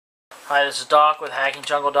Hi, this is Doc with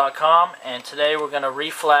HackingJungle.com, and today we're going to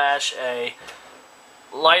reflash a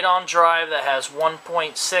Lite on drive that has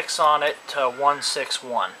 1.6 on it to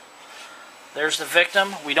 161. There's the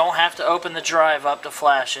victim. We don't have to open the drive up to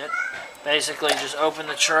flash it. Basically, just open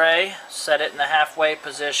the tray, set it in the halfway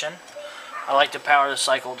position. I like to power the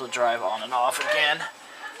cycle to drive on and off again.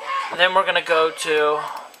 And then we're going to go to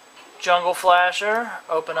Jungle Flasher,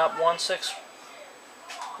 open up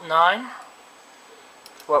 169.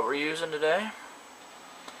 What we're using today.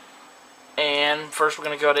 And first we're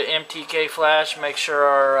going to go to MTK Flash, make sure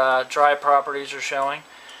our drive properties are showing,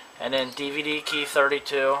 and then DVD key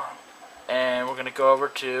 32, and we're going to go over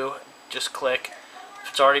to just click.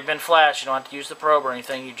 If it's already been flashed, you don't have to use the probe or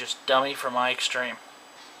anything, you just dummy from iExtreme.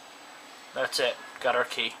 That's it, got our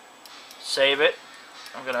key. Save it.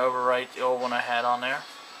 I'm going to overwrite the old one I had on there.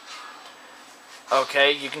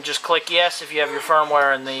 Okay, you can just click yes if you have your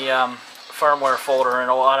firmware in the firmware folder, and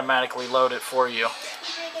it'll automatically load it for you.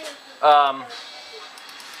 We're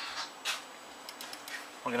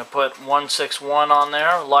going to put 161 on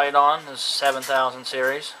there, Lite on, this is 7000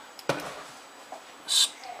 series.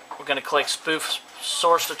 We're going to click spoof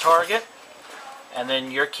source to target, and then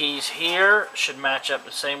your keys here should match up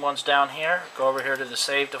the same ones down here. Go over here to the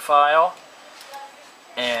save to file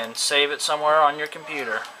and save it somewhere on your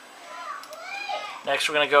computer. Next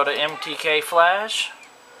we're going to go to MTK Flash.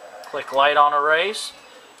 Click Lite on erase.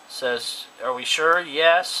 It says, are we sure?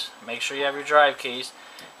 Yes. Make sure you have your drive keys.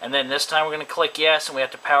 And then this time we're going to click yes, and we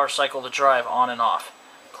have to power cycle the drive on and off.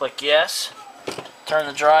 Click yes. Turn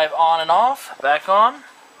the drive on and off. Back on.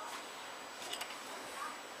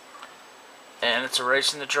 And it's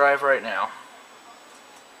erasing the drive right now.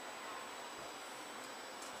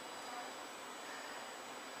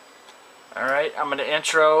 Alright, I'm going to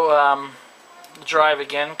intro the drive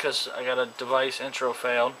again because I got a device intro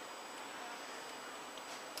failed.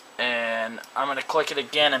 And I'm going to click it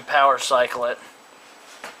again and power cycle it.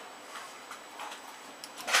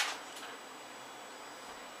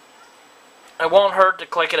 It won't hurt to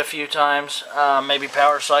click it a few times, maybe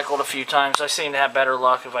power cycle it a few times. I seem to have better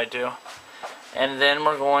luck if I do. And then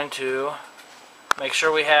we're going to make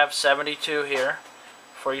sure we have 72 here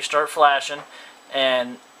before you start flashing,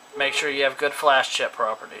 and make sure you have good flash chip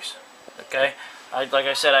properties. Okay? Like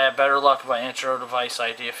I said, I have better luck if I intro device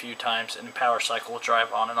ID a few times and power cycle will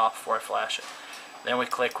drive on and off before I flash it. Then we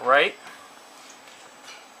click write.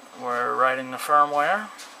 We're writing the firmware.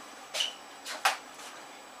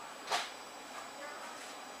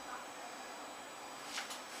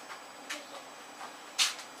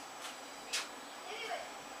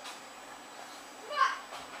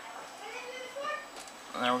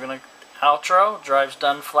 And then we're going to outro. Drive's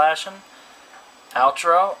done flashing.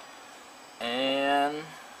 Outro. And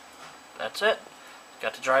that's it.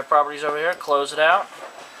 Got the drive properties over here. Close it out.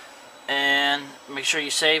 And make sure you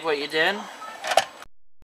save what you did.